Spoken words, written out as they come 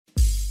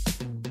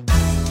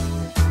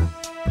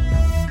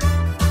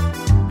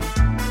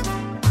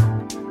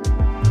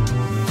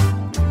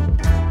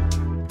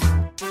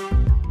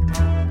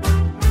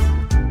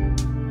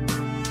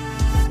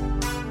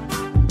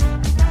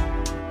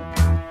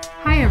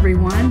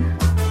everyone.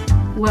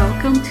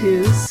 Welcome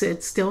to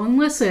Sit Still and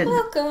Listen.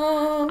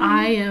 Welcome.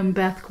 I am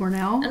Beth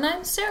Cornell. And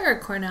I'm Sarah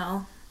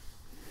Cornell.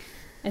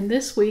 And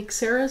this week,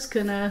 Sarah's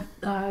going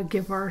to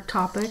give our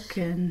topic.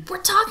 And We're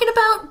talking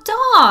about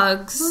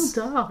dogs. oh,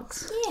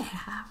 dogs.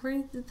 Yeah,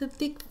 we're the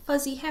big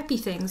fuzzy happy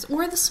things.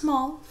 Or the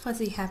small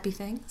fuzzy happy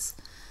things.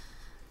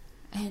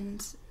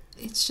 And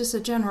it's just a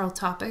general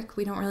topic.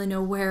 We don't really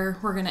know where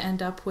we're going to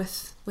end up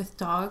with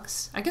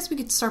dogs. I guess we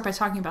could start by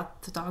talking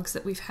about the dogs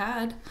that we've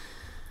had.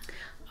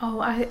 Oh,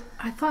 I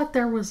thought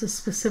there was a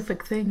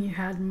specific thing you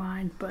had in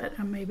mind, but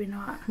maybe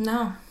not.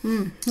 No.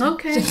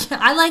 Okay.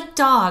 I like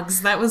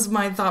dogs. That was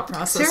my thought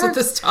process with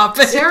this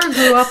topic. Sarah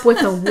grew up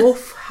with a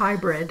wolf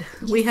hybrid.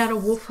 We had a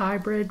wolf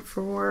hybrid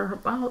for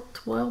about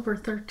 12 or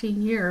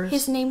 13 years.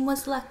 His name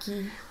was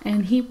Lucky.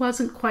 And he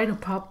wasn't quite a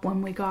pup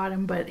when we got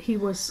him, but he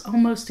was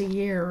almost a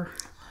year.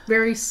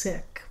 Very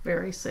sick,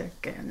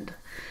 and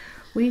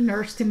we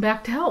nursed him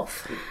back to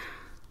health.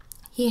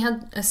 He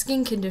had a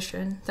skin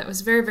condition that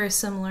was very, very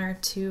similar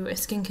to a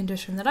skin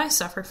condition that I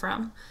suffer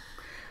from.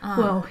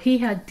 Well, he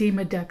had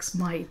Demodex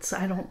mites.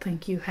 I don't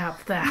think you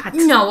have that.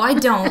 No, I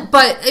don't.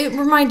 But it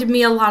reminded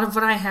me a lot of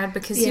what I had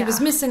because he Yeah. was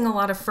missing a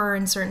lot of fur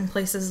in certain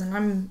places, and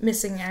I'm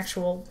missing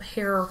actual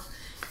hair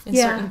in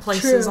certain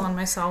places true. on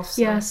myself.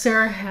 So. Yeah,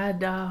 Sarah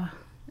had a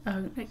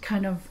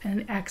kind of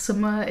an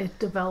eczema. It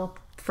developed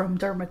from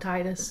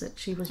dermatitis that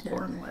she was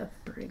born with,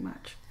 pretty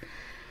much.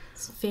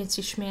 It's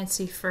fancy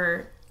schmancy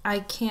for... I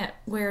can't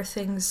wear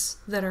things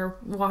that are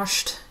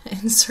washed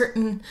in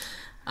certain,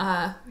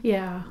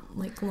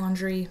 like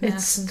laundry It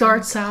masks.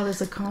 starts out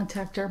as a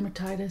contact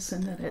dermatitis,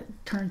 and then it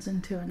turns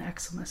into an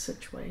eczema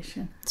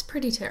situation. It's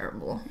pretty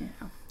terrible.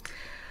 Yeah.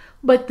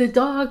 But the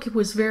dog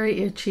was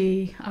very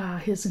itchy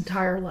his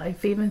entire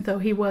life, even though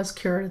he was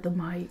cured of the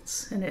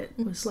mites. And it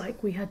was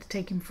like we had to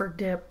take him for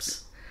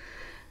dips.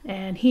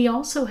 And he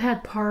also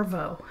had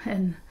parvo.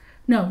 And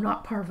no,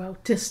 not parvo,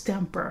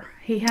 distemper.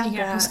 He had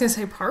Yeah, that. I was going to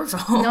say parvo.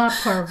 Not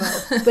parvo.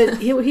 But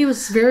he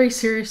was very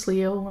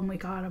seriously ill when we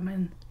got him.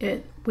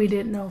 And we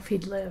didn't know if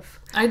he'd live.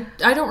 I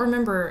don't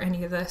remember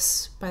any of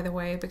this, by the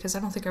way, because I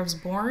don't think I was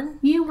born.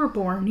 You were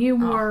born. You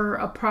were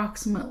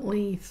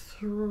approximately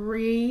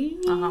 3.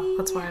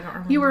 That's why I don't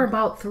remember. You were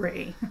about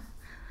 3.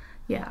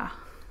 Yeah.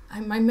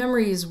 My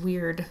memory is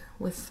weird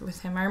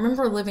with him. I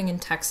remember living in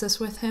Texas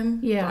with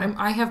him. Yeah. But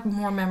I have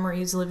more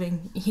memories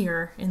living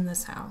here in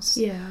this house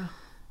Yeah.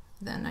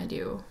 than I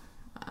do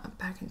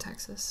back in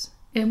Texas.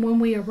 And when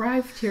we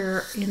arrived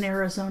here in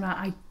Arizona,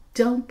 I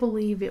don't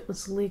believe it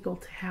was legal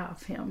to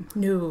have him.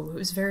 No, it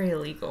was very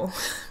illegal.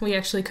 We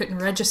actually couldn't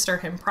register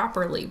him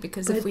properly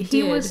because But if we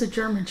he did... was a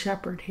German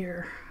Shepherd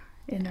here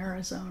in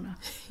Arizona.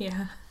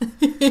 Yeah.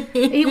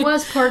 He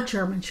was part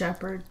German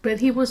Shepherd, but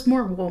he was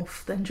more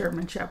wolf than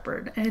German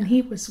Shepherd. And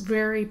he was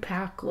very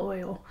pack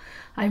loyal.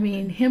 I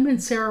mean, him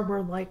and Sarah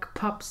were like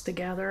pups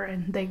together,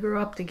 and they grew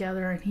up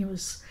together, and he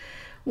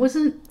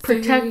wasn't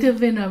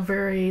protective in a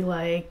very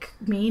like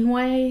mean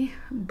way,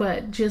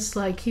 but just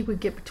like he would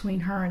get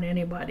between her and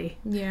anybody,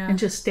 Yeah. and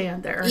just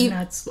stand there, and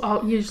that's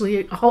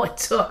usually all it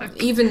took.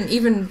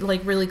 Even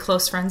like really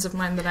close friends of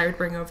mine that I would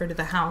bring over to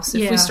the house,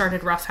 if Yeah. we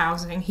started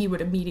roughhousing, he would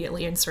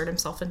immediately insert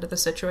himself into the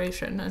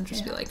situation and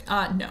just be like,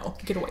 no,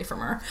 get away from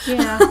her.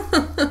 Yeah.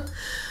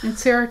 And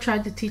Sarah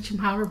tried to teach him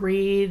how to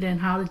read and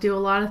how to do a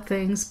lot of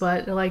things,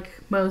 but like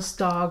most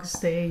dogs,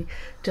 they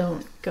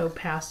don't go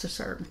past a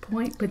certain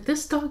point. But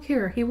this dog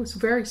here, he was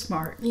very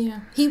smart.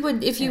 Yeah. He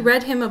would, if you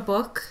read him a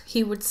book,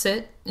 he would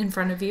sit in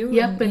front of you.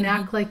 Yep, and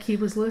act like he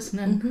was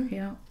listening.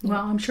 Yeah.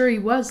 Well, I'm sure he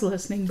was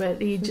listening, but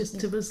he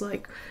just, it was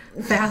like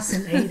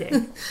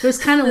fascinating. It was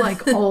kind of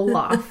like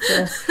Olaf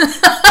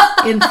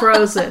in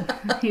Frozen,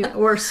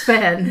 or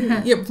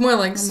Sven. Yeah, more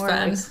like More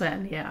Sven. like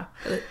Sven, yeah.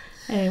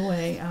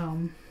 Anyway,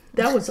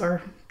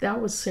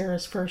 that was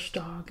Sarah's first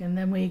dog, and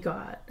then we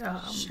got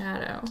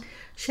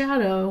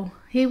Shadow.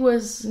 He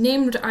was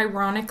named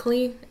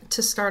ironically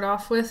to start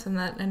off with, and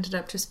that ended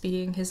up just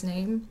being his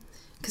name.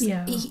 Because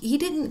he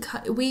didn't...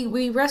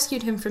 We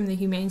rescued him from the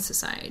Humane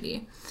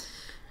Society.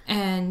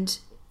 And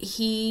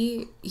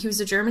he was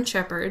a German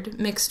Shepherd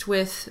mixed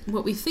with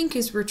what we think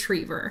is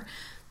Retriever.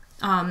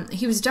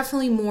 He was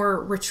definitely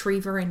more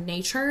Retriever in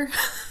nature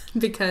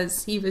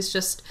because he was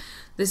just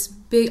this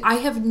big... I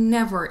have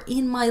never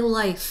in my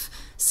life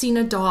seen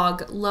a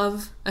dog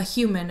love a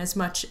human as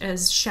much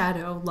as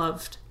Shadow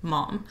loved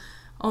Mom.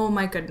 Oh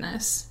my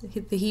goodness.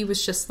 He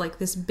was just like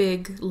this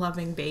big,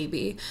 loving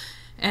baby.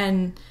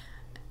 And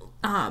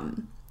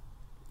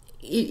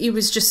it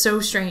was just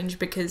so strange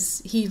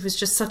because he was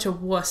just such a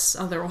wuss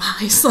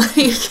otherwise.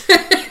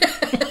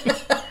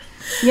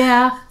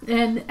 Yeah,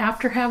 and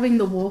after having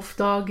the wolf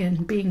dog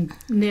and being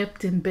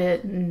nipped and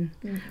bit and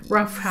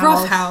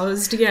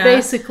roughhoused, yeah.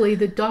 Basically,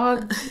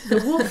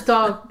 the wolf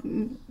dog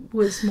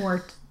was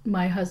more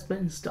my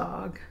husband's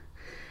dog.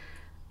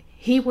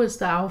 He was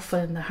the alpha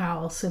in the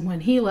house, and when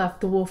he left,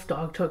 the wolf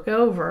dog took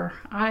over.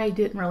 I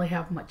didn't really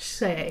have much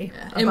say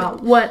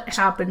about what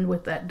happened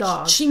with that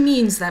dog. She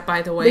means that,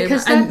 by the way.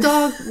 Because that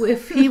dog,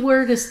 if he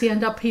were to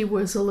stand up, he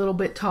was a little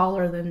bit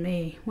taller than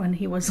me when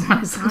he was on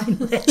his hind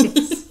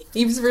legs.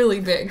 He was really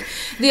big.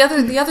 The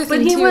other thing,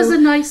 but he was a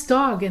nice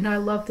dog, and I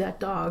loved that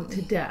dog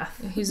to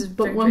death.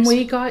 But when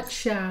we got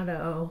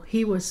Shadow,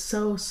 he was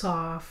so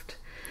soft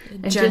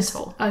and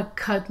gentle, just a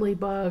cuddly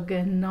bug,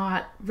 and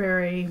not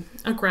very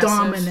aggressive,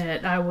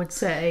 dominant, I would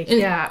say,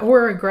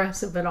 or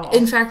aggressive at all.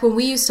 In fact, when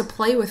we used to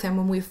play with him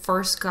when we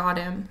first got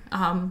him,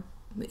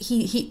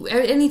 he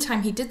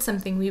anytime he did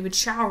something, we would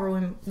shower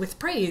him with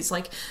praise.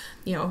 Like,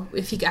 you know,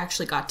 if he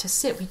actually got to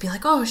sit, we'd be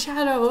like, "Oh,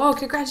 Shadow! Oh,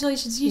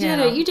 congratulations! You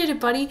did it,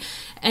 buddy!"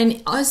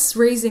 And us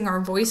raising our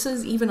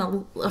voices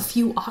even a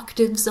few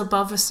octaves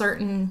above a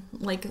certain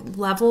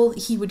level,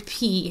 he would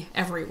pee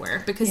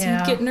everywhere because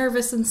he'd get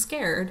nervous and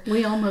scared.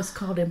 We almost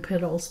called him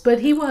Piddles, but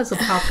he was a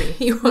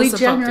puppy. We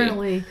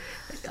generally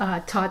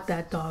taught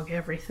that dog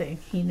everything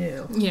he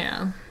knew.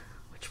 Yeah.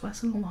 Which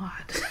wasn't a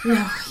lot. No,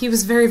 he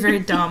was very, very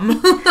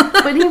dumb.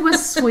 But he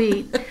was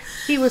sweet.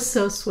 He was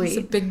so sweet. He's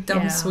a big,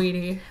 dumb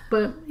sweetie.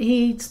 But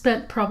he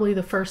spent probably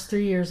the first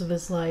 3 years of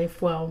his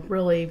life, well,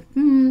 really,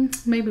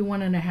 maybe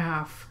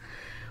 1.5,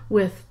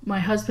 with my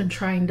husband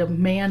trying to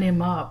man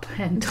him up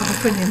and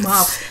toughen him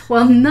up.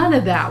 Well, none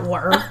of that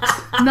worked.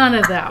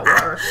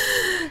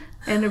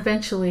 And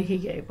eventually he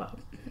gave up.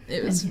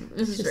 It was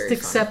just very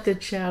accepted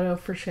fun. Shadow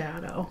for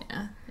Shadow.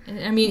 Yeah.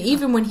 I mean,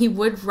 even when he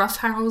would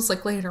roughhouse,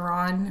 later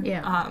on,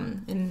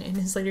 in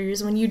his later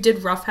years, when you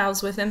did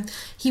roughhouse with him,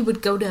 he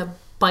would go to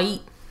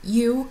bite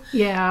you.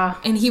 Yeah.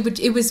 And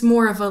it was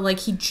more of a,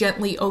 he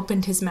gently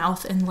opened his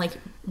mouth and,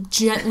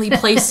 gently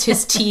placed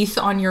his teeth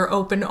on your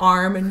open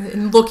arm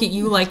and look at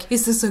you like,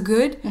 is this a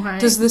good? Right.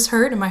 Does this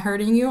hurt? Am I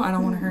hurting you? I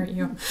don't want to hurt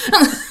you.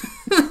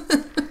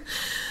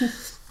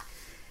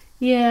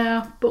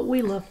 Yeah, but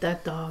we loved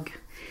that dog.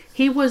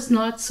 He was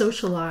not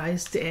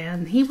socialized,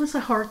 and he was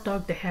a hard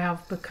dog to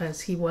have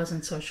because he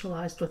wasn't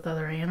socialized with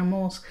other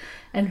animals,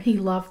 and he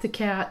loved the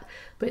cat,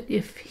 but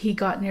if he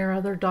got near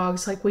other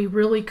dogs, we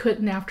really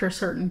couldn't, after a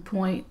certain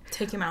point,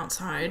 take him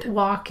outside,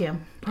 walk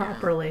him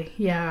properly.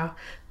 Yeah.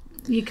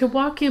 You could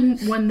walk him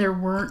when there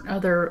weren't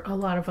a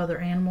lot of other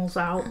animals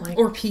out,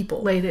 or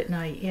people late at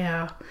night.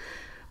 Yeah,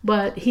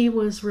 but he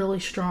was really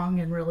strong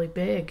and really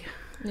big.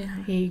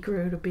 Yeah, he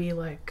grew to be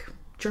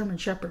German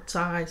Shepherd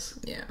size.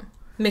 Yeah.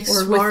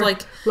 Mixed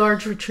with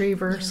large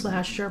retriever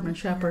 / German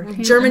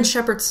Shepherd. German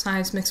Shepherd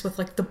size mixed with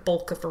the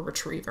bulk of a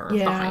retriever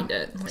behind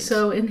it.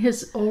 So in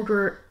his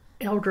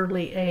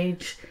elderly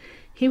age,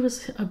 he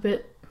was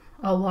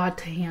a lot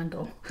to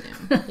handle.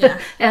 Yeah.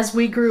 As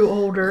we grew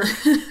older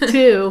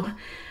too.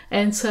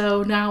 And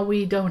so now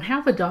we don't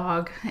have a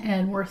dog,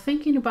 and we're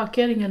thinking about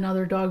getting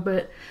another dog,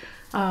 but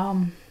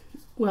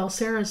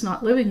Sarah's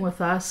not living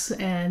with us,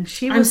 and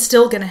I'm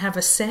still going to have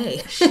a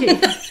say.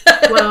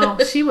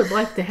 She would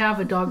like to have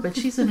a dog, but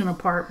she's in an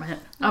apartment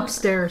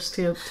upstairs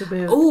to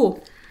boot.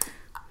 Oh,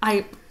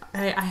 I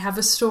have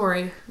a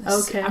story.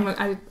 Okay.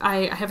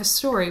 I have a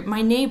story.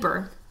 My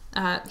neighbor,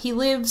 he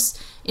lives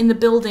in the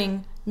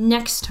building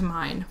next to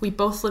mine. We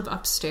both live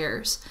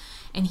upstairs,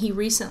 and he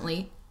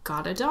recently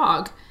got a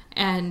dog.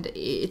 And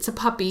it's a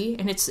puppy,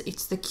 and it's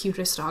the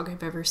cutest dog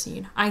I've ever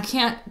seen. I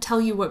can't tell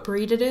you what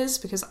breed it is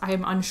because I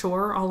am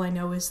unsure. All I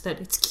know is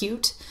that it's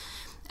cute.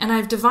 And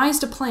I've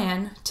devised a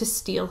plan to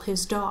steal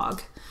his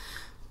dog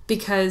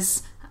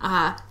because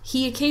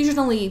he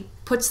occasionally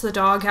puts the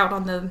dog out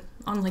on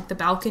the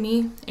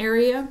balcony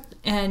area,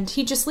 and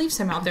he just leaves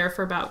him out there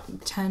for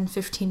about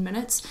 10-15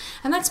 minutes.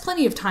 And that's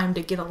plenty of time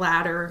to get a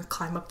ladder,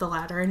 climb up the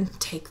ladder, and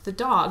take the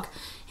dog.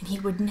 And he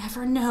would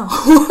never know.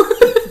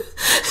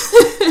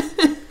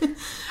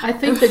 I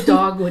think the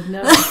dog would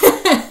know.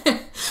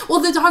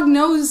 Well, the dog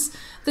knows.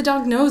 The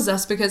dog knows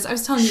us because I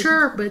was telling you.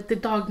 Sure, but the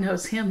dog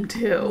knows him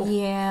too.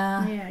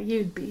 Yeah. Yeah,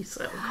 you'd be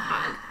so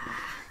caught.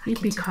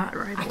 You'd be caught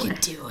right away. I can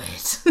do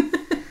it.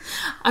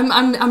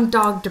 I'm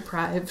dog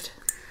deprived.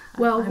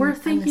 Well, we're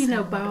thinking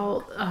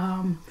about.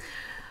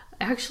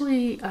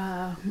 Actually,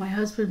 my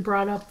husband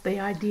brought up the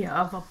idea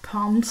of a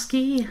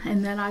Pomsky,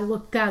 and then I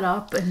looked that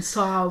up and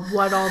saw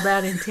what all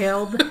that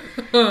entailed.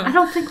 I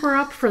don't think we're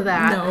up for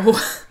that. No.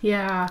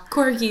 Yeah.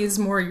 Corgi is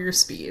more your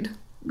speed.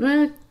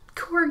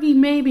 Corgi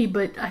maybe,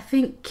 but I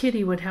think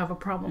Kitty would have a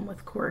problem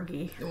with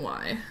Corgi.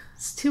 Why?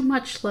 It's too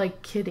much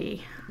like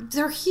Kitty.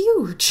 They're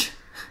huge.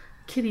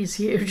 Kitty's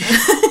huge.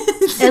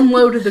 And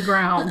low to the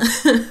ground.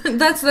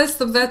 That's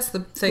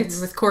the thing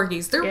with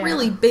corgis. They're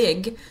really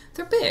big.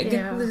 They're big.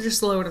 Yeah. They're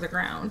just low to the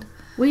ground.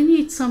 We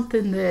need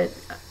something that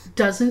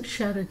doesn't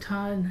shed a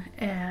ton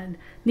and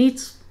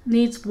needs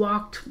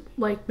walked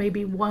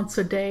maybe once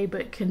a day,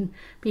 but can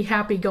be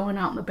happy going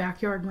out in the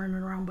backyard and running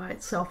around by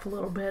itself a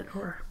little bit,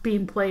 or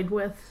being played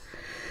with,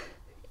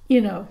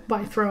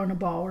 by throwing a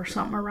ball or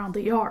something around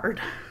the yard.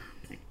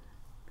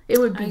 It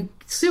would be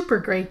super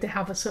great to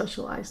have a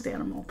socialized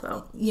animal,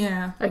 though.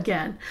 Yeah.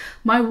 Again,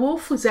 my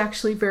wolf was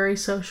actually very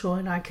social,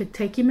 and I could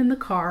take him in the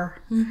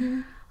car.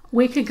 Mm-hmm.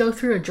 We could go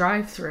through a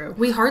drive-through.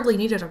 We hardly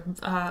needed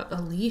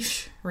a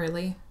leash,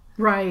 really.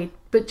 Right,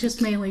 but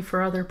just mainly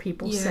for other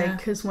people's sake,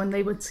 because when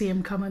they would see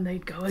him coming,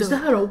 they'd go, "Is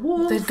that a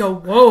wolf?" They'd go,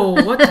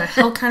 "Whoa, what the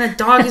hell kind of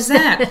dog is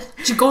that?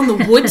 Did you go in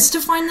the woods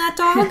to find that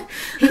dog?"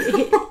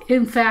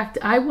 In fact,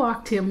 I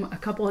walked him a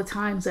couple of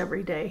times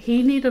every day.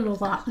 He needed a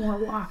lot more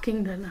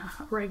walking than a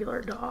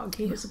regular dog.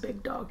 He was a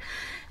big dog.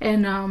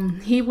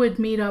 And he would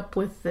meet up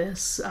with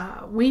this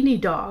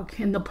weenie dog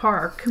in the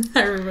park.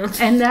 I remember.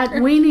 And that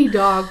weenie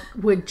dog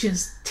would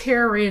just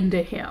tear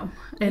into him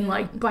and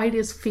like bite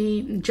his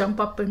feet and jump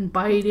up and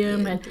bite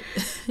him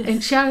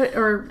and shout,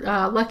 or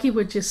Lucky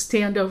would just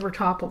stand over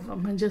top of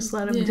him and just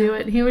let him do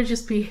it. And he would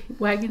just be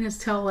wagging his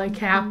tail like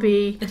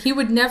happy. And he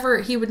would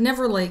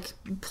never like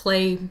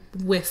play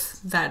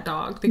with that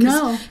dog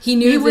because he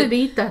knew he would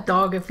eat that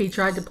dog if he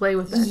tried to play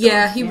with that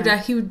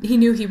dog. He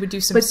knew he would do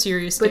some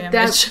serious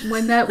damage.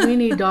 When that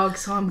weenie dog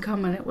saw him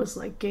coming, it was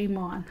like, game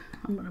on.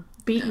 I'm gonna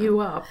beat you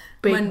up,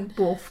 big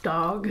wolf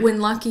dog. When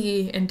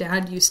Lucky and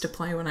Dad used to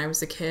play when I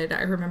was a kid,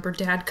 I remember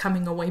Dad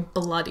coming away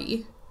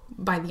bloody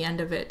by the end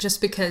of it,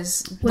 just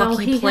because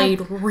Lucky played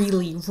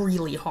really,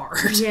 really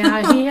hard.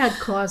 Yeah, he had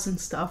claws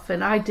and stuff,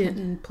 and I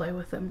didn't play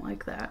with him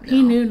like that. No.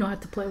 He knew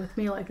not to play with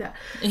me like that.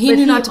 And he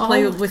knew not to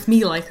play with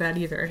me like that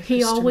either.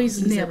 He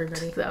always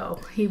nipped, though.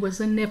 He was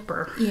a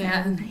nipper.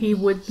 Yeah. And he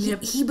would nip.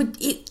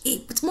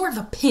 It's more of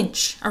a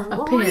pinch. A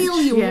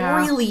really,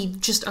 really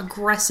just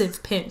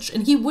aggressive pinch.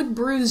 And he would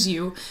bruise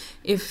you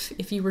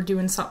if you were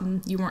doing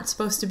something you weren't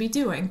supposed to be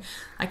doing.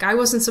 Like, I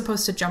wasn't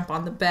supposed to jump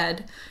on the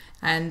bed.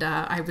 And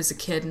I was a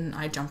kid, and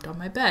I jumped on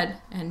my bed,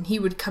 and he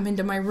would come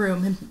into my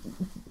room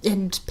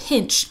and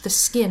pinch the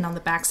skin on the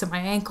backs of my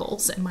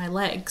ankles and my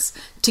legs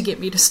to get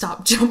me to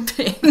stop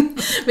jumping.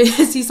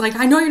 Because he's like,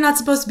 "I know you're not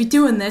supposed to be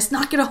doing this.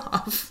 Knock it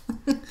off.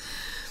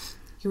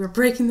 You were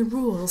breaking the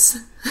rules."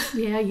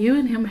 Yeah, you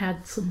and him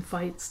had some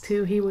fights,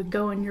 too. He would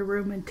go in your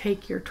room and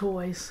take your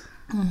toys.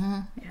 Mm-hmm.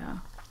 Yeah.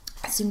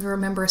 I seem to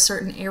remember a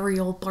certain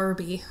Ariel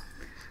Barbie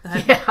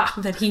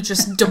that he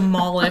just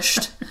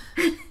demolished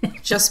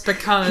just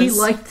because he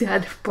liked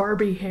that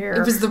Barbie hair.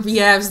 It was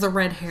the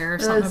red hair.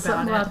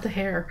 Something about the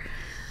hair.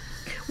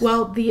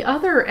 Well, the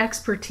other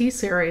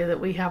expertise area that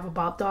we have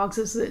about dogs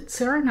is that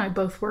Sarah and I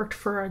both worked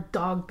for a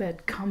dog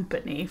bed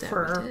company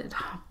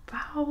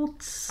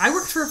I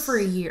worked for it for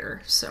a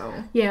year,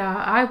 so yeah,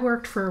 I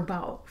worked for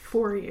about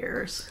 4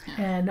 years,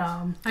 and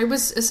I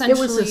was essentially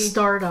it was a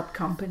startup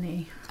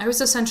company. I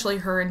was essentially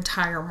her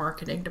entire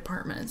marketing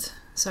department.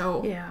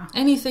 So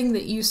anything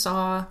that you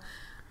saw,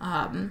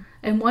 and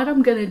what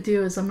I'm going to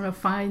do is I'm going to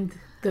find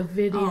the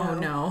video. Oh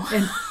no!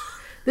 And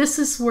this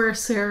is where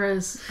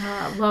Sarah's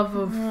love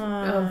of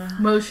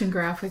motion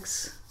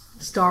graphics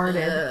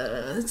started.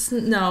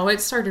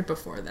 It started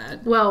before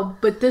that. Well,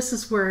 but this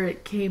is where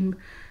it came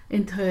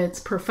into its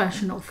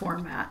professional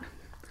format.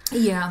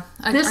 Yeah.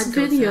 This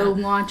video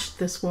launched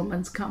this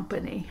woman's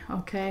company,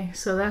 okay?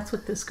 So that's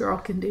what this girl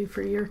can do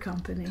for your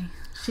company.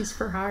 She's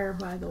for hire,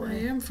 by the way.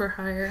 I am for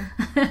hire.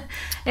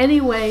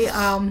 Anyway,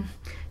 and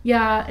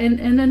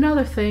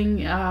another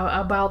thing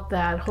about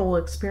that whole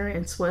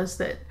experience was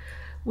that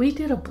we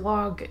did a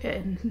blog,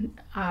 and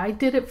I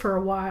did it for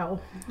a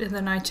while. And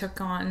then I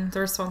took on the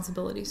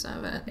responsibilities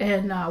of it.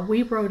 And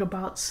we wrote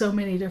about so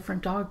many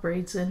different dog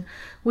breeds, and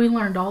we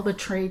learned all the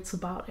traits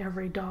about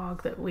every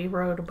dog that we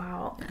wrote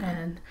about. Yeah.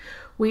 And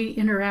we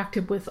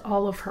interacted with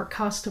all of her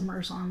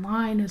customers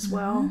online as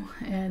well.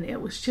 And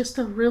it was just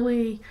a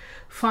really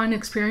fun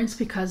experience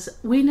because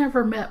we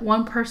never met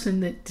one person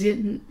that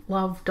didn't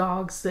love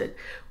dogs, that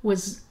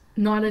was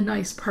not a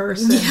nice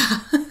person.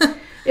 Yeah.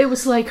 It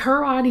was like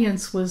her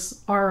audience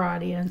was our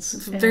audience.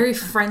 Very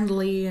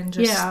friendly and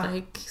just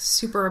like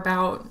super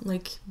about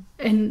like...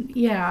 And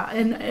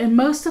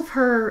most of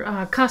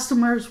her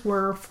customers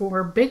were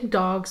for big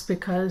dogs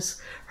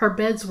because her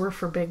beds were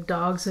for big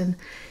dogs. And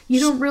you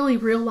don't really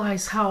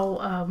realize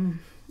how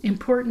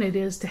important it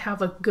is to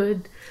have a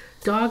good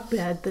dog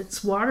bed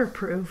that's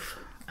waterproof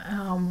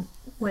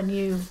when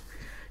you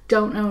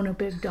don't own a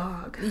big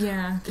dog.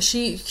 Yeah,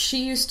 she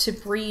used to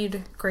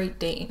breed Great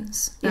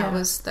Danes. That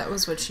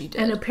was what she did.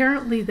 And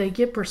apparently they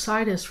get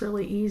bursitis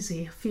really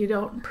easy if you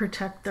don't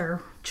protect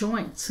their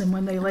joints. And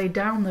when they lay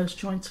down, those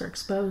joints are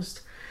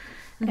exposed,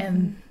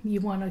 and you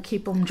want to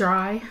keep them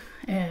dry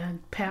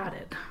and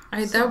padded.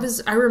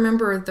 I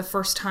remember the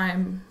first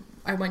time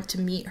I went to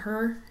meet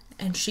her,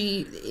 and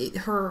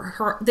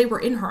they were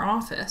in her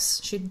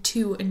office. She had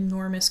 2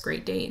 enormous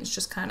Great Danes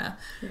just kind of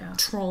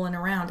trolling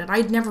around, and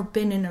I'd never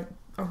been in a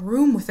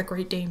room with a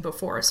Great Dane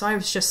before, so I'm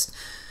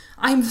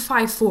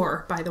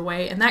 5'4", by the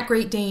way, and that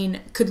Great Dane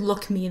could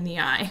look me in the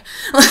eye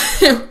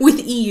with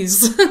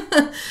ease.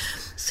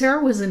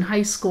 Sarah was in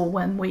high school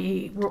when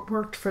we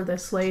worked for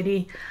this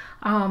lady.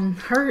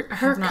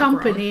 Her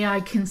company, I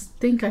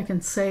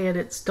can say it.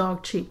 It's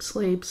Dog Cheap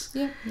Sleeps.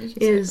 Yeah,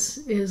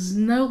 is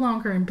no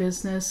longer in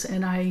business,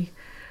 and I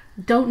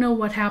don't know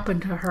what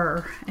happened to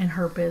her and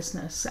her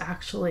business.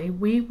 Actually,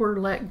 we were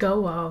let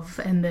go of,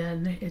 and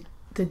then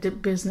the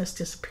business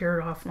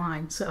disappeared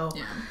offline. So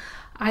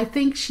I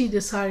think she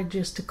decided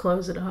just to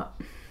close it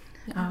up.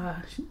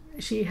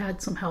 She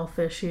had some health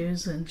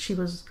issues, and she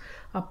was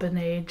up in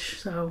age,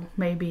 so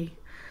maybe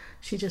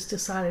she just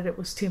decided it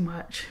was too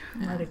much.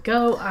 Let it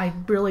go. I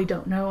really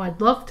don't know.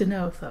 I'd love to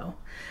know, though.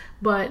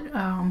 But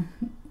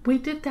we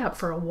did that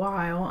for a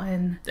while,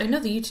 and I know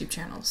the YouTube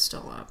channel is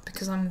still up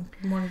because I'm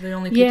one of the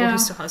only people who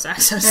still has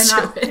access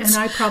to it. And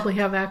I probably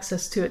have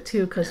access to it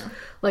too, because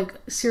like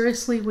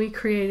seriously, we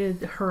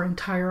created her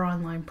entire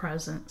online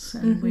presence,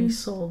 and we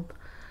sold.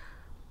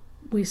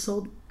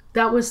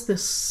 That was the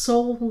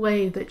sole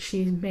way that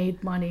she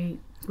made money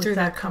with through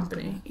that that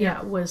company.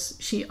 Yeah, was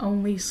she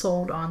only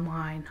sold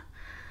online.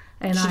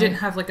 And she didn't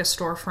have like a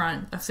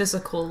storefront, a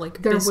physical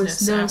there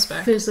business was no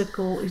aspect.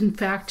 Physical. In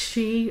fact,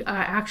 she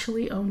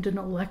actually owned an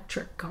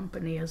electric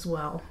company as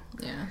well.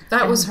 Yeah,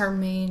 that was her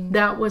main.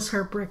 That was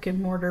her brick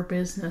and mortar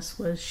business.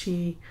 Was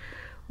she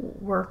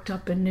worked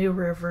up in New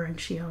River and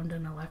she owned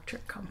an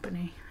electric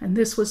company, and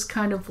this was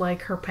kind of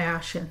like her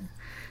passion.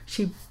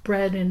 She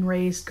bred and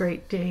raised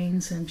Great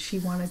Danes, and she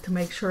wanted to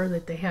make sure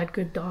that they had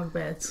good dog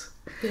beds.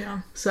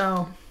 Yeah.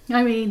 So.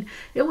 I mean,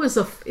 it was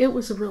a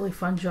really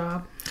fun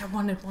job. I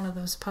wanted one of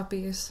those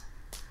puppies.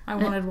 I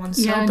wanted one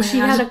so bad. Yeah, and she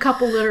had a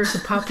couple litters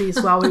of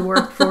puppies while we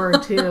worked for her,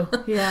 too.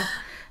 Yeah.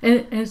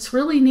 And it's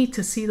really neat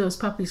to see those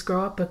puppies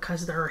grow up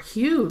because they're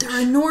huge.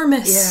 They're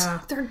enormous.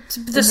 Yeah. They're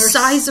the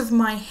size of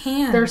my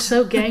hand. They're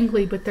so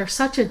gangly, but they're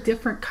such a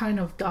different kind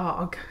of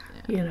dog,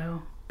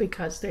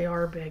 because they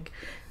are big.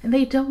 And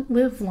they don't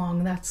live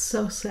long. That's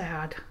so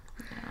sad.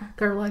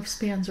 Their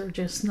lifespans are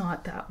just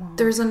not that long.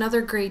 There's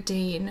another Great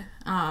Dane.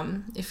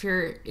 If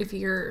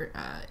you're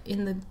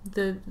in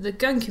the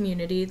gun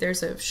community,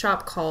 there's a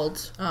shop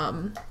called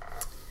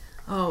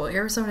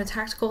Arizona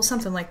Tactical,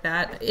 something like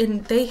that.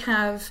 And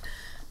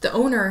the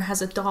owner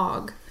has a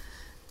dog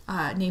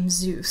named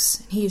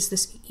Zeus. He is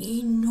this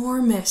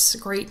enormous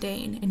Great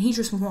Dane, and he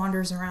just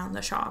wanders around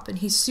the shop, and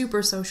he's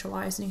super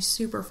socialized and he's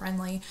super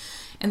friendly.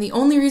 And the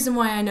only reason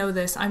why I know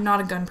this, I'm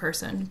not a gun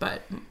person,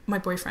 but my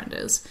boyfriend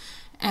is.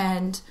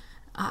 And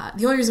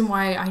the only reason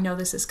why I know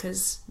this is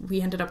because we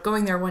ended up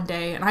going there one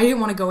day, and I didn't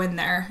want to go in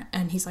there.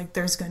 And he's like,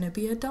 "There's going to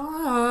be a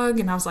dog."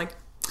 And I was like,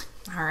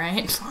 "All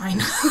right, fine.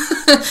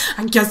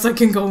 I guess I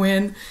can go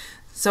in."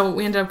 So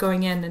we ended up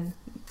going in, and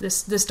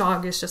this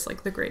dog is just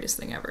like the greatest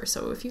thing ever.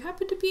 So if you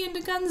happen to be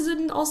into guns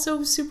and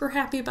also super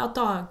happy about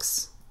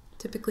dogs,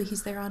 typically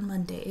he's there on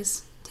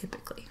Mondays.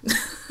 Typically.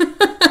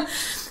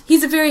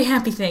 He's a very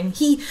happy thing.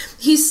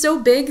 He's so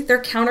big,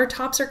 their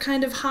countertops are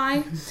kind of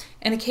high,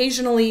 and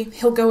occasionally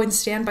he'll go and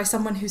stand by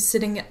someone who's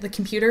sitting at the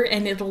computer,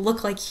 and it'll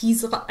look like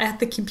he's at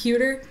the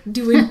computer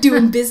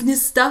doing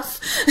business stuff.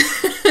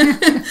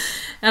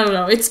 I don't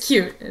know. It's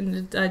cute,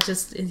 and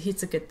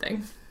it's a good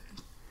thing.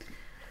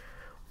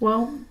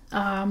 Well,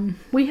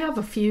 we have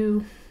a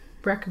few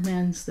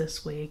recommends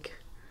this week.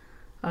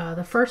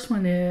 The first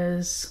one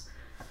is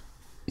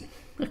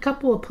a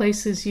couple of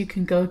places you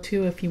can go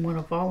to if you want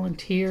to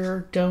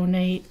volunteer,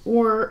 donate,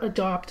 or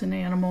adopt an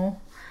animal.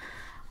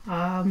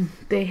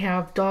 They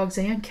have dogs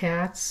and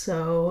cats,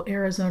 so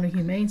Arizona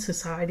Humane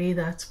Society,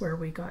 that's where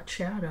we got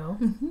Shadow.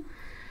 Mm-hmm.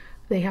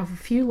 They have a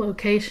few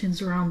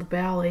locations around the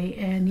valley,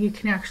 and you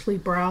can actually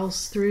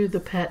browse through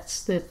the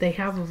pets that they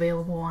have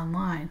available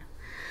online.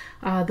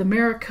 The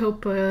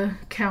Maricopa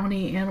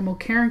County Animal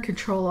Care and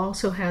Control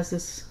also has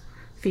this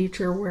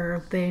feature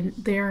where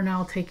they are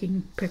now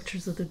taking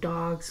pictures of the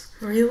dogs.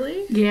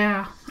 Really?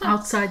 Yeah,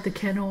 outside the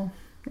kennel,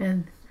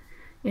 and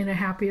in a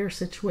happier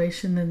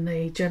situation than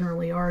they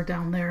generally are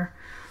down there.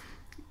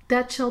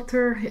 That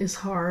shelter is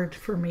hard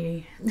for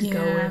me to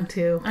go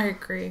into. I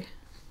agree.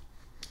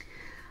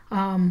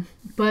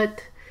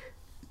 But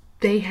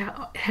they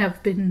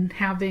have been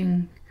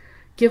having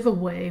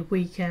giveaway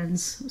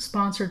weekends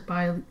sponsored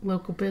by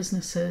local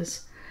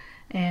businesses.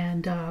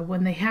 And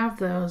when they have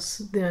those,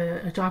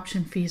 the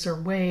adoption fees are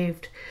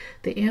waived.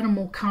 The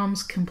animal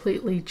comes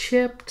completely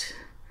chipped,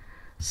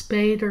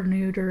 spayed or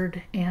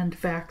neutered, and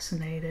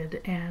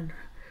vaccinated, and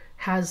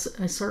has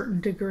a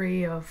certain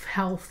degree of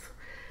health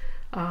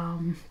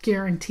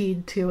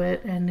guaranteed to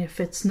it. And if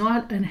it's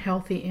not a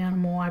healthy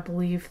animal, I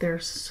believe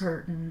there's a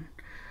certain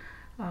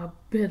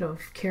bit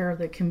of care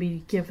that can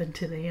be given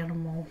to the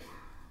animal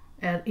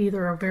at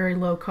either a very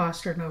low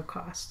cost or no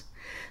cost.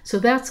 So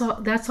that's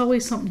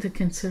always something to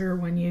consider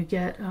when you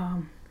get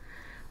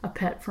a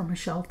pet from a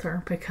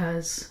shelter,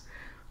 because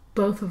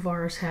both of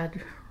ours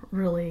had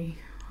really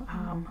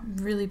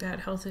bad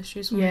health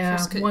issues.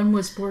 One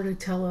was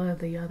Bordetella,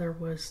 the other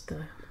was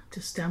the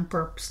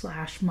distemper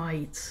 /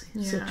 mites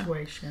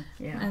situation.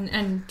 Yeah,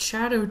 and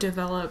Shadow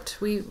developed.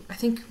 I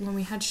think when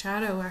we had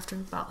Shadow, after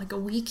about like a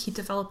week, he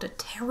developed a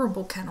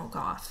terrible kennel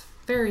cough.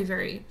 Very,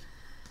 very.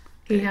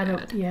 He had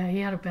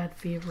a bad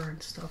fever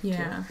and stuff.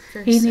 Yeah,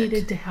 too. He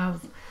needed to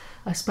have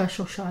a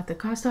special shot that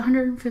cost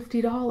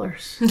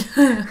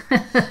 $150.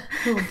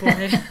 Oh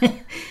boy.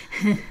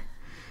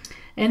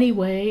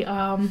 Anyway,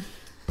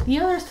 the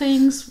other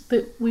things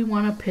that we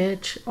want to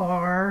pitch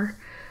are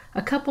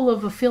a couple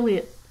of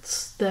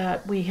affiliates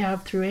that we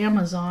have through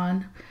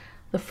Amazon.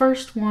 The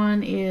first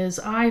one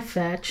is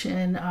iFetch,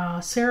 and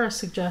Sarah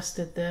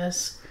suggested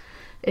this.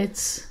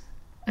 It's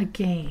a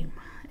game.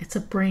 It's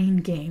a brain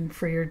game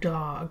for your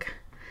dog.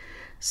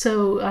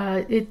 So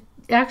it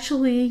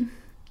actually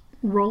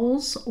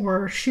rolls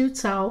or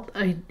shoots out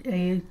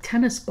a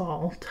tennis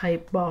ball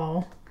type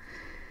ball.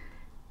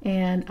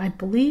 And I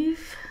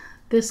believe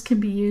this can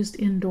be used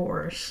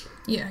indoors.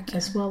 Yeah, it can.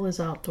 As well as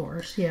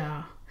outdoors,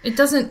 yeah. It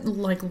doesn't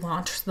like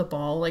launch the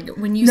ball. Like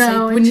when you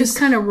it just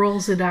kind of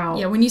rolls it out.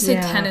 Yeah, when you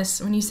say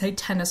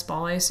tennis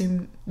ball, I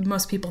assume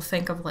most people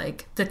think of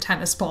like the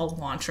tennis ball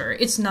launcher.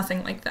 It's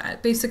nothing like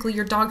that. Basically,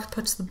 your dog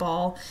puts the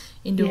ball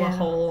into a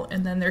hole,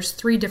 and then there's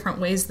 3 different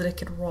ways that it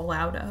could roll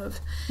out of.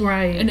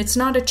 Right. And it's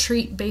not a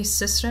treat-based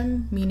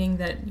system, meaning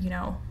that,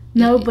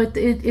 No, but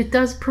it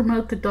does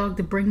promote the dog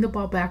to bring the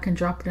ball back and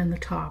drop it in the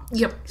top.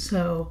 Yep.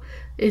 So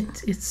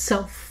it's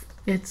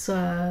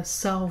a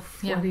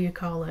self, what do you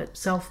call it?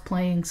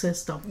 Self-playing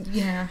system.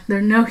 Yeah.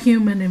 There's no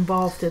human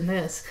involved in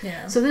this.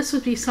 Yeah. So this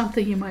would be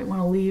something you might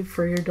want to leave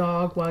for your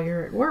dog while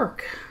you're at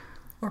work.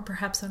 Or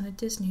perhaps on a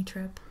Disney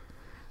trip.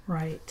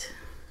 Right.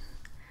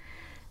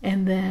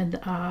 And then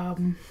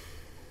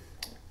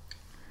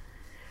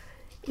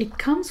it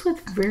comes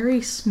with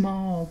very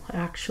small,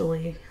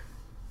 actually,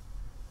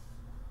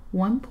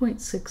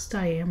 1.6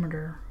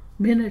 diameter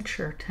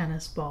miniature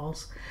tennis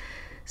balls.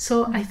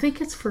 So I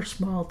think it's for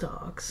small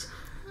dogs.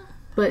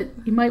 But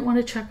you might want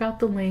to check out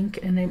the link,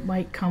 and it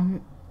might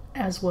come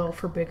as well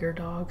for bigger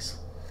dogs.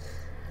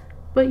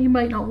 But you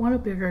might not want a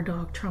bigger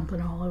dog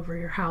trumping all over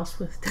your house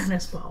with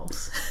tennis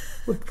balls,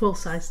 with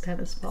full-size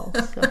tennis balls.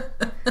 So.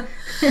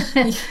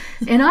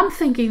 And I'm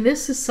thinking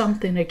this is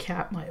something a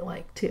cat might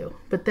like too.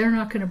 But they're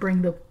not going to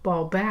bring the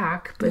ball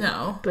back. But,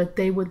 no. But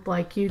they would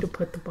like you to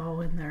put the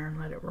ball in there and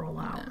let it roll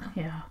out. No.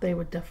 Yeah, they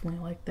would definitely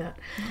like that.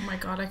 Oh my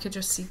God, I could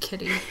just see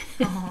Kitty.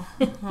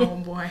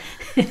 Oh boy.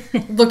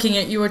 Looking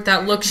at you with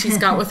that look she's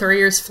got with her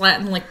ears flat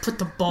and like, put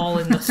the ball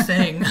in the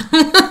thing.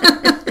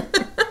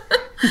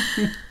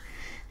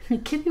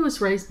 Kitty was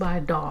raised by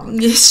a dog.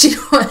 Yes, she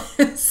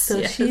was.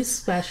 So she's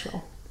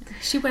special.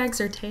 She wags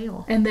her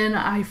tail. And then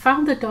I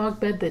found a dog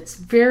bed that's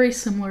very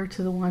similar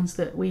to the ones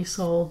that we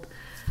sold.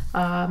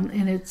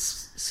 And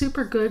it's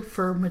super good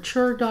for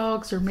mature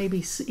dogs or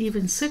maybe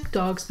even sick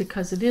dogs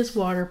because it is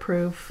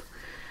waterproof.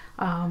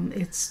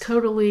 It's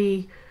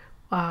totally,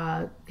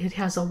 it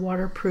has a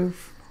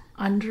waterproof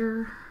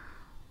under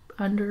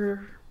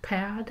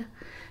pad.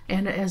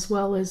 And as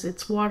well as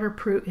it's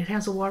waterproof, it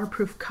has a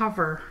waterproof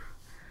cover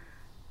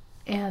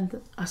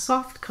and a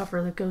soft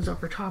cover that goes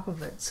over top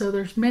of it. So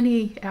there's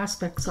many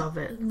aspects of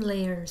it.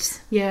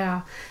 Layers.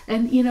 Yeah.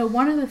 And,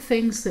 one of the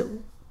things that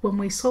when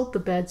we sold the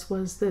beds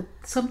was that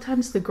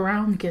sometimes the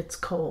ground gets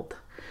cold.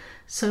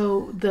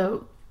 So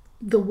the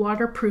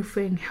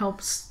waterproofing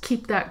helps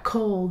keep that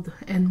cold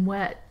and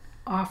wet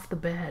off the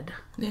bed.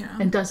 Yeah.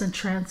 And doesn't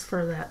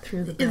transfer that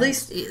through the bed. At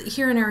least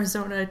here in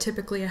Arizona,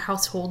 typically a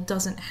household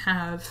doesn't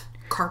have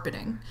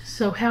carpeting.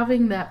 So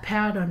having that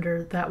pad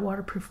under, that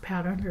waterproof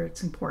pad under,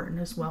 it's important,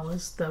 as well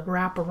as the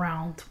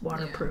wraparound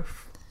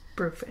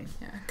waterproofing.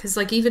 Yeah, because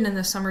like even in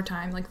the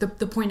summertime, like the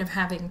point of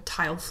having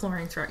tiled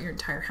flooring throughout your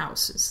entire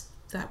house is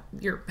that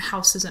your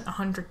house isn't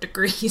 100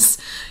 degrees.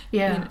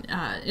 Yeah.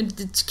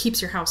 It keeps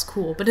your house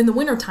cool. But in the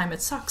wintertime,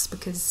 it sucks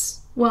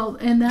because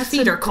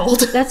feet are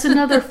cold. That's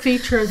another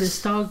feature of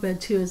this dog bed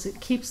too, is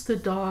it keeps the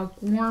dog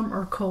warm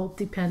or cold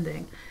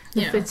depending.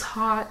 If it's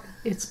hot,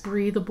 it's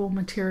breathable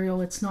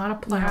material. It's not a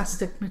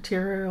plastic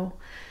material.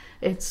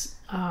 It's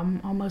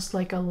almost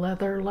like a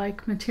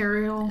leather-like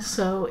material. Yeah.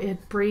 So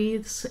it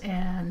breathes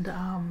and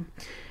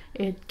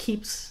it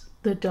keeps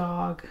the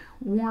dog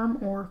warm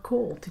or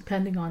cool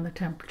depending on the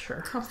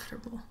temperature.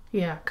 Comfortable.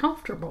 Yeah,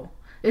 comfortable.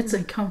 It's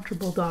a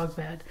comfortable dog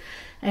bed.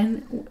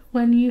 And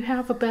when you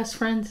have a best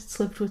friend that's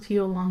lived with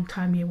you a long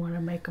time, you want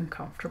to make them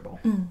comfortable.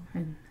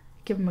 And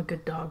give them a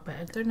good dog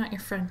bed. They're not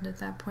your friend at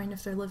that point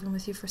if they're living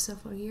with you for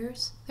several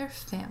years. They're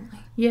family.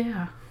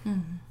 Yeah.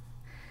 Mm-hmm.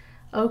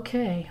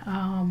 Okay.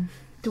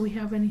 Do we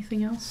have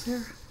anything else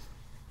there?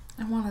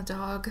 I want a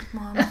dog,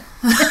 Mom.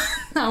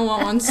 I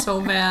want one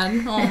so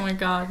bad. Oh my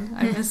God.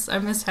 I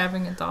miss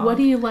having a dog. What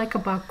do you like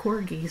about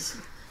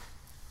corgis?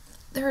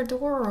 They're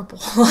adorable.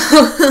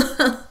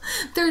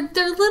 They're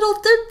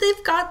little.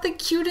 They've got the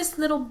cutest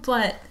little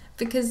butt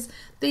because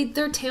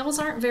their tails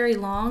aren't very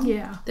long.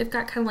 Yeah. They've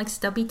got kind of like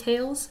stubby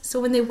tails. So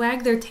when they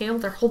wag their tail,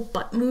 their whole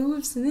butt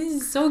moves. And this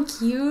is so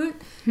cute.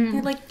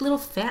 They're like little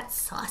fat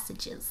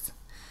sausages.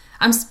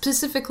 I'm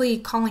specifically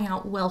calling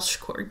out Welsh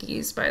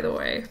corgis, by the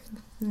way.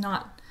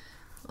 Not...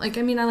 Like,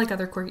 I mean, I like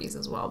other corgis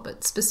as well,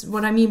 but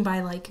what I mean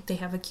by, like, they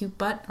have a cute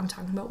butt, I'm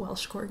talking about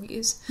Welsh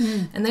corgis.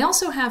 And they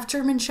also have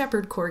German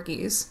Shepherd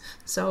corgis,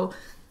 so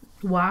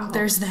wow,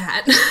 there's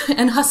that.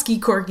 And Husky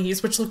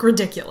corgis, which look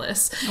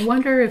ridiculous. I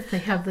wonder if they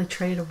have the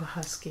trait of a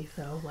Husky,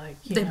 though,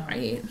 like, they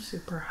might.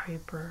 Super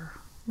hyper.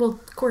 Well,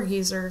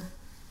 corgis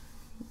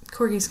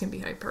can be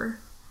hyper.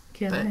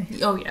 Can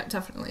they? Oh, yeah,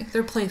 definitely.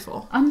 They're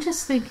playful. I'm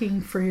just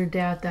thinking for your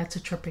dad, that's a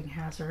tripping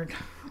hazard.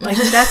 Like,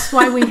 that's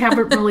why we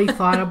haven't really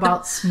thought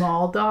about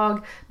small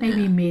dog,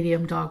 maybe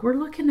medium dog. We're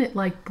looking at,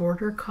 like,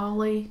 Border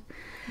Collie.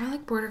 I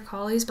like Border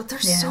Collies, but they're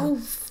so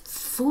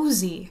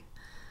foozy.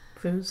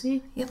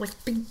 Foozy? Yeah, like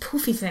big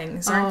poofy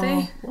things, aren't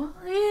they? Well,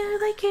 yeah,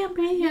 they can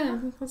be, yeah.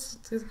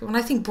 When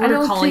I think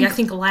Border Collie, I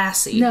think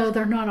Lassie. No,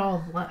 they're not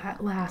all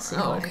Lassie.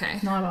 Oh, okay.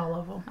 Not all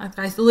of them.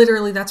 I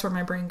literally, that's where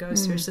my brain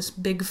goes to. It's this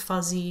big,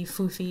 fuzzy,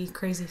 foofy,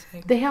 crazy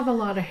thing. They have a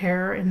lot of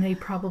hair, and they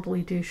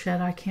probably do shed.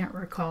 I can't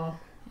recall.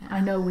 Yeah. I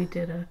know we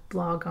did a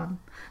vlog on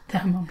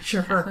them, I'm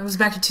sure. Yeah, that was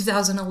back in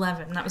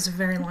 2011. That was a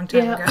very long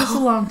time ago. Yeah, it was a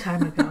long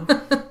time ago.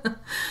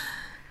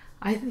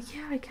 I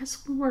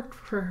guess we worked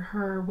for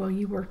her. Well,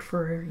 you worked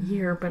for a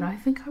year, but I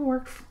think I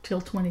worked till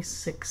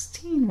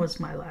 2016 was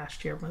my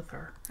last year with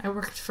her. I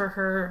worked for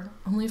her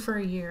only for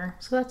a year.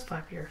 So that's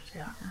 5 years,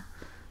 yeah.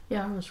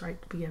 Yeah, I was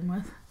right to begin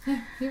with.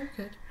 Yeah, you're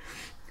good.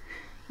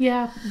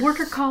 Yeah,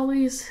 Border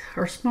Collies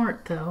are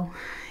smart, though,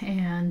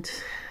 and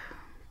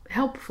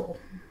helpful.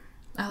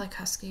 I like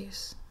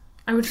Huskies.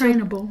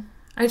 Trainable.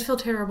 I'd feel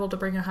terrible to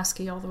bring a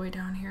Husky all the way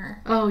down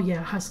here. Oh,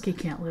 yeah, Husky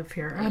can't live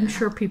here. Yeah. I'm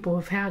sure people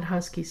have had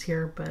Huskies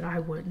here, but I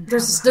wouldn't.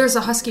 There's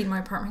a Husky in my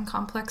apartment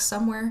complex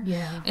somewhere.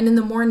 Yeah. And in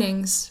the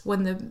mornings,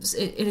 when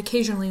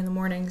occasionally in the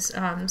mornings,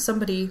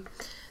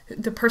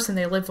 the person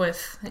they live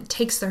with,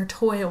 takes their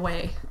toy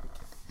away.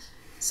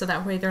 So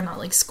that way they're not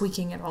like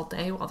squeaking it all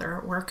day while they're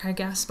at work, I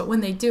guess. But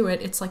when they do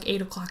it, it's like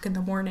 8 o'clock in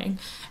the morning,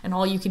 and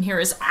all you can hear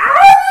is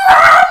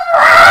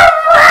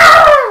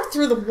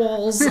through the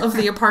walls of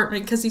the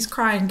apartment because he's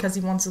crying because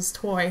he wants his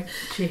toy.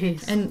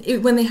 Jeez.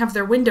 And when they have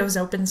their windows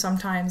open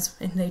sometimes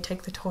and they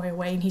take the toy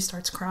away and he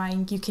starts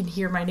crying, you can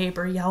hear my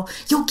neighbor yell,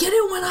 "You'll get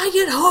it when I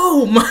get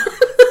home."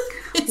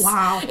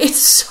 Wow. It's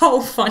so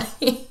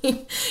funny.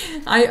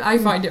 I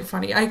find it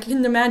funny. I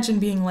can imagine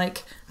being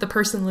like the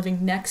person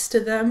living next to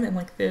them and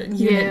like the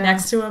unit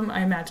next to him.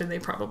 I imagine they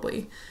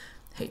probably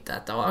hate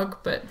that dog,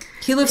 but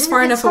he lives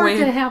far enough away.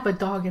 It's hard to have a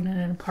dog in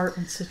an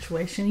apartment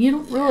situation. You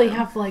don't really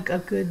have like a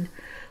good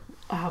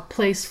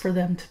place for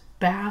them to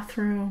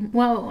bathroom.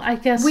 Well, I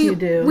guess you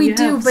do. We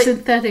do, have but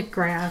synthetic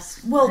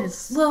grass.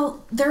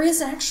 Well, there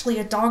is actually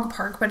a dog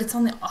park, but it's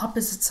on the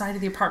opposite side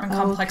of the apartment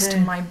complex to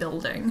my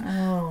building.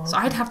 Oh, okay. So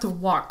I'd have to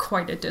walk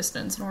quite a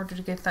distance in order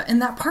to get that.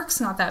 And that park's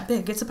not that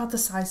big. It's about the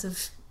size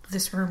of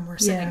this room we're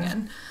sitting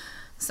in.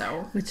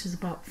 So, which is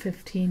about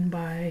 15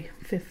 by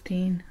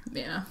 15.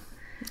 Yeah.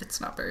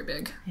 It's not very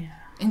big. Yeah.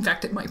 In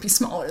fact, it might be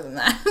smaller than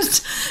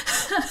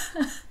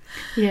that.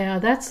 Yeah,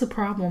 that's the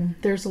problem.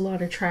 There's a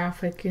lot of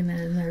traffic in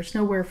it, and there's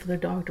nowhere for the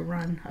dog to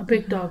run. A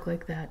big dog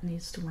like that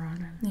needs to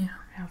run and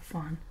have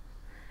fun.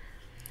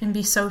 And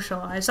be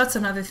socialized. That's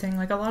another thing.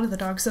 Like, a lot of the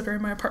dogs that are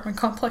in my apartment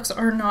complex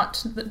are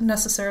not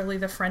necessarily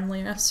the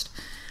friendliest.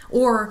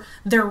 Or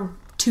they're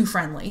too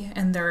friendly,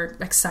 and they're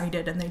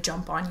excited, and they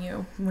jump on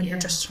you when you're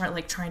just trying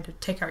to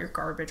take out your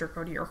garbage or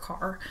go to your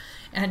car.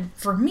 And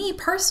for me,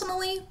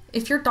 personally,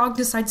 if your dog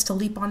decides to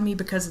leap on me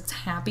because it's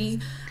happy,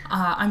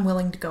 I'm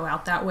willing to go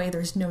out that way.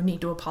 There's no need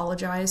to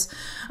apologize.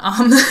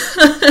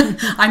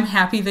 I'm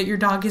happy that your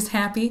dog is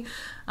happy.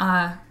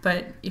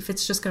 But if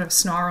it's just going to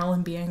snarl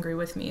and be angry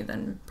with me,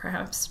 then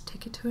perhaps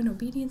take it to an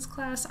obedience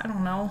class. I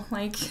don't know.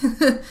 Like...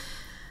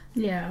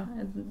 Yeah.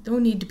 I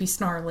don't need to be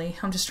snarly.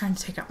 I'm just trying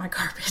to take out my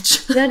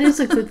garbage. That is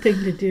a good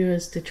thing to do,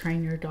 is to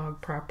train your dog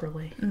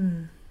properly.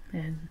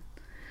 And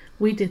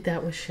we did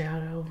that with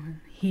Shadow, and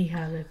he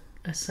had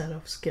a set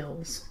of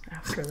skills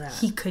after that.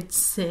 He could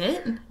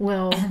sit.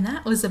 Well, and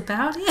that was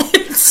about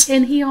it.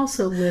 And he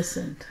also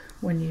listened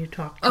when you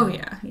talked to him.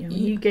 Yeah.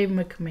 You gave him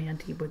a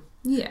command, he would.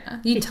 Yeah.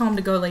 You'd tell him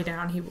to go lay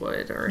down, he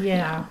would. Or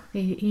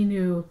he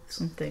knew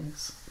some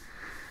things.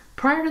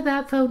 Prior to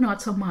that, though, not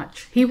so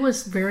much. He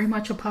was very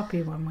much a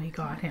puppy when we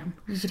got him.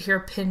 You could hear a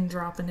pin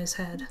drop in his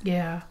head.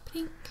 Yeah.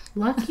 Pink.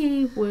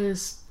 Lucky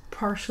was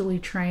partially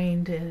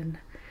trained, and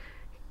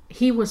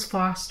he was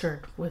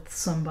fostered with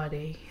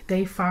somebody.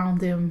 They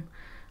found him,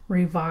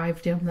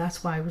 revived him.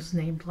 That's why he was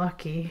named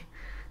Lucky.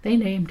 They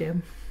named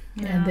him,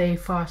 and they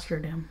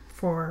fostered him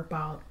for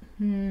about,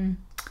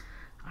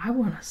 I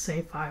want to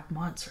say 5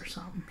 months or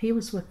something. He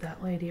was with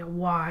that lady a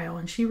while,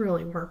 and she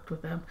really worked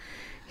with him.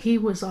 He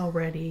was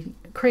already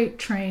crate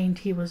trained.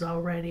 He was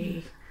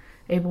already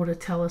able to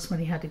tell us when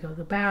he had to go to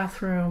the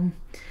bathroom.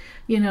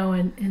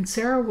 And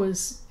Sarah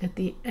was at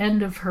the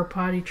end of her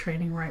potty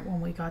training right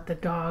when we got the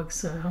dog.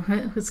 So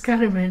it was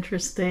kind of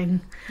interesting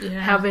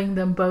having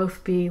them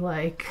both be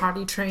like...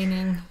 Potty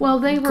training. Well,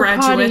 they were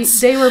graduates.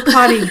 They were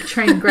potty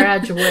trained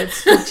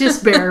graduates, but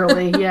just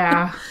barely,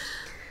 yeah.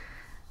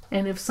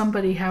 And if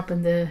somebody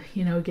happened to,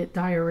 get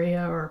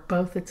diarrhea or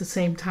both at the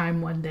same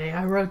time one day,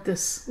 I wrote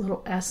this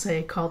little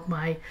essay called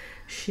My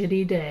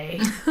Shitty Day.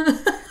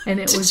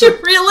 And it was... Did you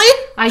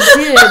really? I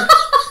did.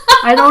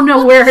 I don't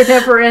know where it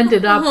ever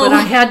ended up, but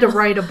I had to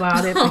write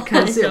about it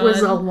because it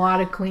was a lot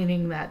of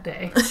cleaning that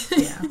day.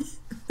 Yeah.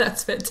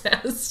 That's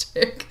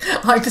fantastic.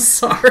 I'm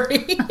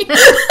sorry.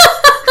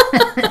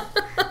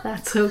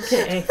 That's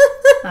okay.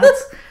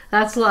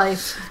 That's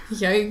life.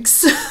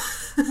 Yikes.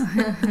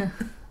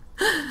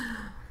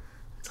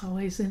 It's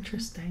always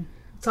interesting.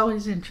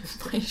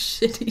 My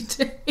shitty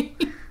day.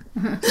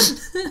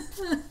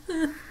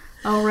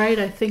 All right,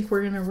 I think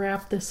we're going to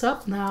wrap this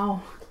up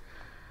now.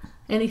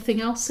 Anything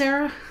else,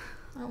 Sarah?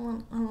 I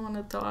want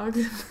a dog.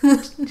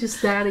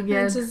 Just that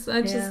again.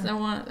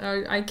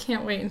 I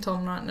can't wait until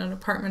I'm not in an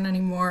apartment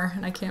anymore,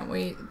 and I can't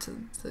wait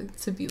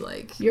to be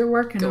like, you're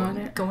working on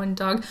it. Going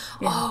dog.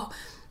 Yeah. Oh,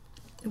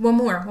 one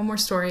more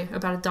story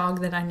about a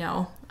dog that I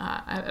know.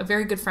 A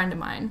very good friend of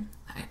mine.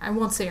 I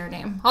won't say her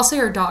name. I'll say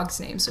her dog's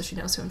name so she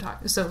knows who I'm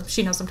talking. So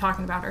she knows I'm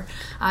talking about her.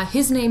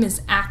 His name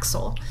is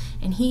Axel,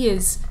 and he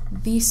is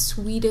the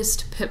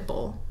sweetest pit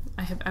bull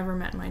I have ever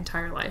met in my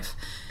entire life.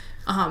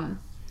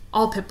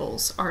 All pit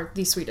bulls are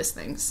the sweetest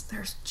things.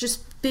 They're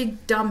just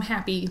big, dumb,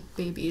 happy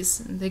babies,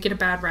 and they get a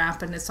bad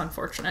rap, and it's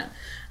unfortunate.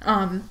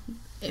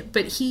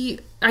 But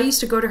I used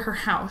to go to her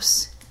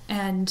house,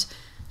 and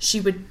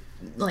she would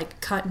like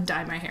cut and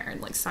dye my hair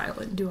and like style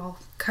it and do all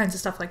kinds of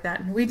stuff like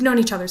that. And we've known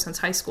each other since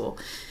high school.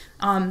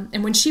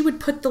 And when she would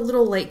put the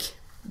little like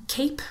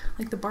cape,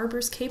 like the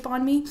barber's cape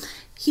on me,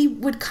 he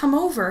would come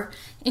over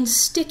and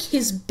stick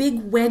his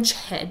big wedge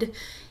head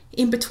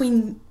in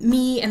between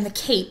me and the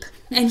cape,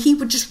 and he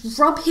would just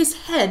rub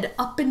his head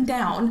up and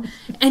down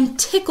and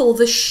tickle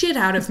the shit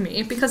out of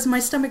me because my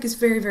stomach is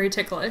very, very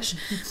ticklish.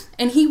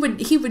 And he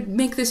would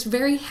make this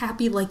very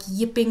happy, like,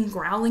 yipping,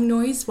 growling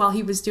noise while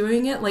he was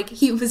doing it. Like,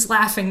 he was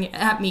laughing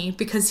at me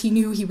because he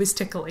knew he was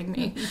tickling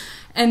me.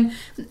 And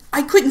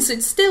I couldn't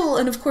sit still,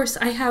 and of course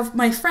I have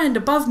my friend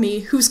above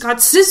me who's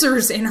got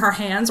scissors in her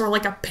hands or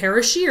like a pair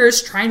of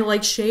shears trying to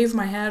like shave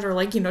my head or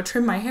like,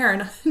 trim my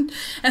hair.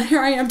 And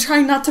here I am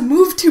trying not to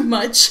move too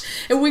much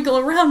and wiggle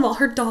around while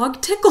her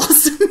dog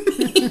tickles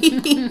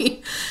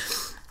me.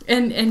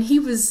 and he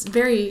was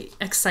very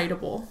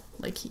excitable.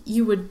 Like,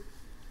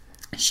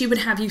 she would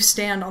have you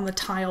stand on the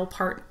tile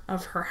part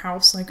of her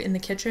house, like in the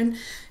kitchen,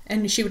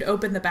 and she would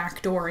open the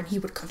back door and he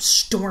would come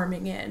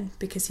storming in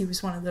because he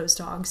was one of those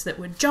dogs that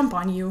would jump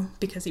on you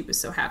because he was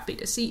so happy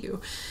to see you.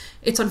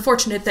 It's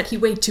unfortunate that he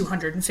weighed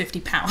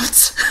 250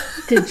 pounds.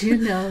 Did you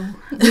know,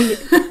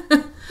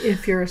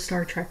 if you're a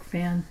Star Trek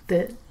fan,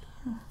 that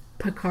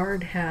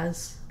Picard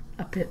has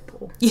a pit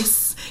bull?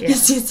 Yes. Yeah.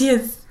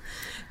 Yes.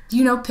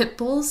 You know, pit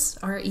bulls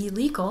are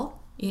illegal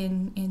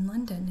in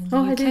London, in the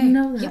UK. I didn't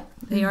know that.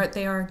 Yep.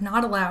 They are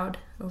not allowed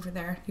over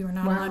there. You are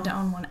not allowed to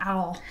own one at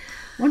all.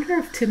 Wonder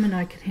if Tim and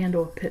I could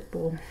handle a pit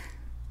bull.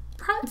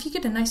 Probably if you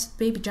get a nice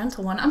baby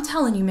gentle one. I'm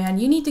telling you, man,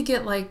 you need to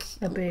get like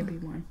a baby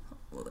one.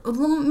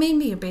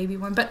 Maybe a baby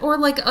one, or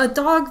like a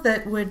dog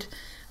that would,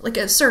 like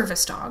a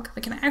service dog,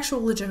 like an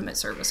actual legitimate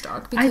service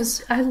dog.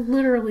 Because I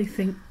literally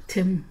think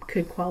Tim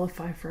could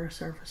qualify for a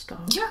service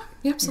dog. Yeah,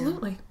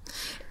 absolutely.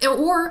 Yeah.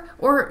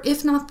 Or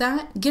if not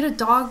that, get a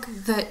dog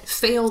that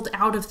failed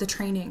out of the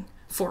training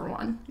for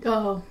one.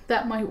 Oh,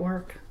 that might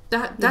work.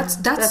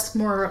 That's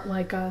more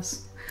like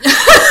us.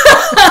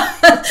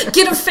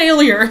 Get a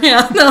failure.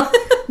 Yeah,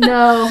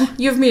 no.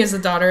 You have me as a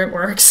daughter. It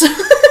works.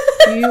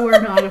 You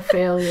are not a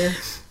failure.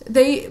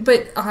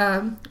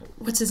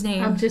 What's his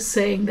name? I'm just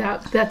saying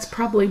that's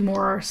probably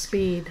more our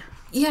speed.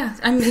 Yeah,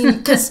 I mean,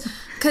 because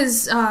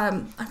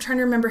I'm trying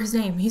to remember his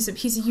name. He's a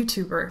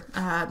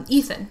YouTuber,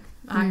 Ethan,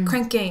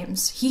 Crank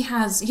Games. He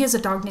has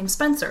a dog named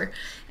Spencer,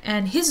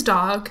 and his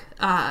dog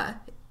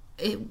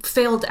it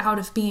failed out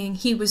of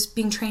he was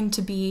being trained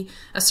to be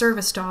a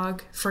service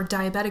dog for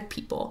diabetic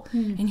people,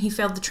 and he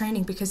failed the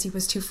training because he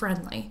was too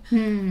friendly.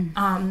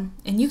 And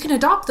you can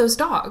adopt those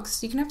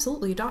dogs. You can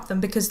absolutely adopt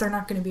them because they're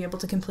not going to be able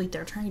to complete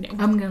their training.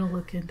 I'm going to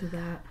look into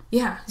that.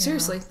 Yeah,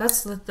 seriously.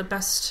 That's the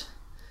best.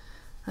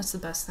 That's the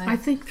best thing. I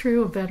think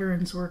through a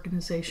veterans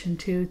organization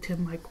too,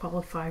 Tim might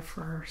qualify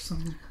for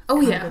some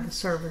of a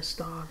service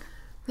dog.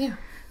 Yeah.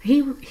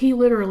 He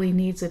literally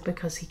needs it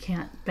because he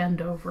can't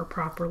bend over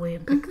properly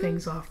and pick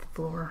things off the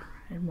floor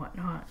and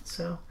whatnot.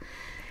 So,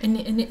 and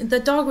the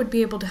dog would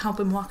be able to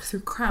help him walk through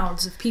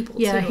crowds of people.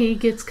 Yeah, too. He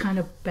gets kind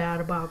of bad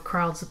about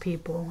crowds of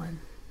people, and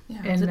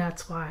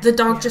that's why the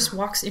dog just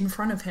walks in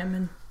front of him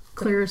and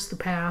clears the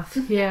path.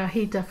 Yeah,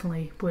 he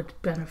definitely would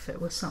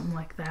benefit with something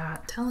like that.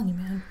 I'm telling you,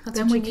 man.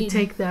 Then we could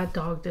take that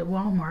dog to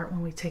Walmart.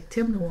 When we take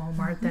Tim to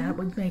Walmart, that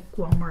would make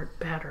Walmart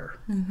better.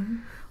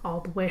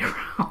 All the way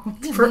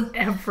around for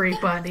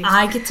everybody.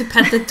 I get to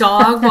pet the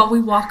dog while we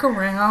walk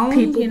around.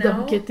 People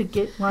don't get to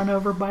get run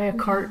over by a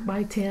cart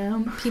by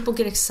Tim. People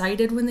get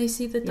excited when they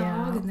see the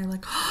dog, and they're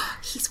like, "Oh,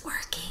 he's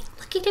working!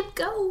 Look at him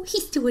go!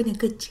 He's doing a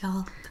good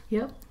job."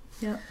 Yep.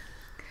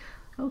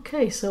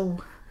 Okay,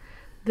 so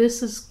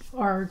this is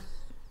our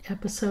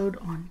episode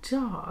on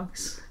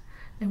dogs,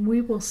 and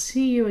we will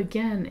see you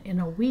again in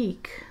a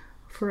week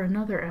for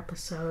another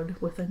episode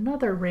with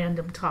another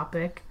random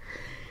topic.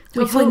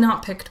 Hopefully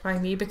not picked by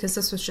me, because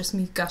this was just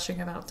me gushing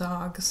about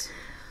dogs.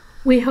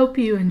 We hope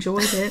you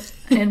enjoyed it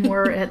and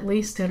were at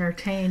least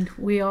entertained.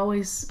 We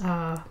always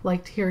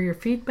like to hear your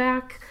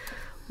feedback.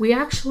 We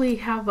actually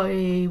have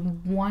a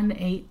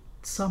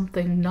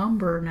 1-8-something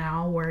number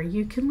now where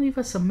you can leave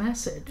us a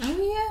message.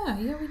 Oh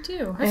yeah, we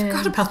do. I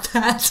forgot about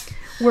that.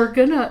 We're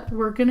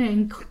gonna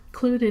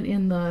include it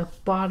in the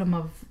bottom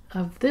of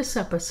this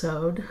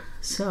episode.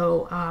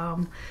 So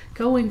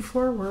going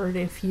forward,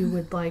 if you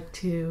would like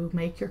to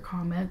make your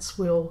comments,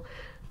 we'll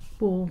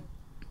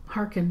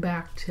harken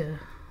back to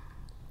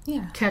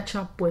catch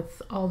up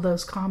with all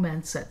those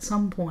comments at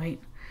some point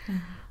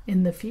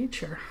in the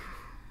future.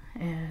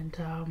 And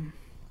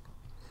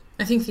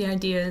I think the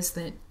idea is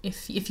that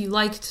if you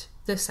liked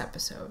this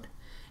episode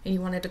and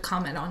you wanted to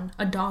comment on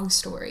a dog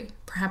story,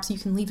 perhaps you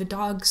can leave a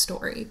dog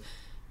story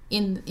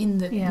in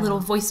the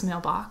little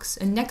voicemail box.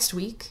 And next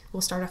week,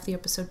 we'll start off the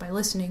episode by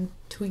listening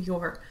to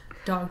your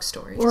dog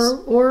stories.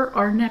 Or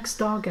our next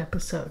dog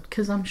episode,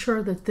 because I'm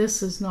sure that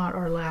this is not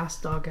our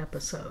last dog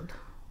episode.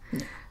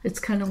 No. It's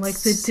kind of like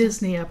the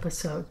Disney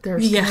episode.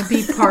 There's going to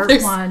be part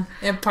 1,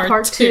 and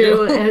part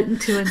 2,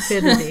 and to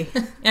infinity.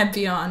 And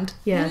beyond.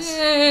 Yes.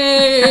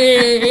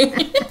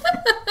 Yay!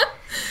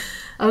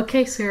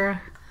 Okay,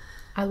 Sarah.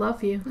 I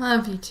love you.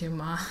 Love you too,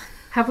 Ma.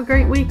 Have a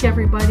great week,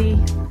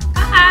 everybody.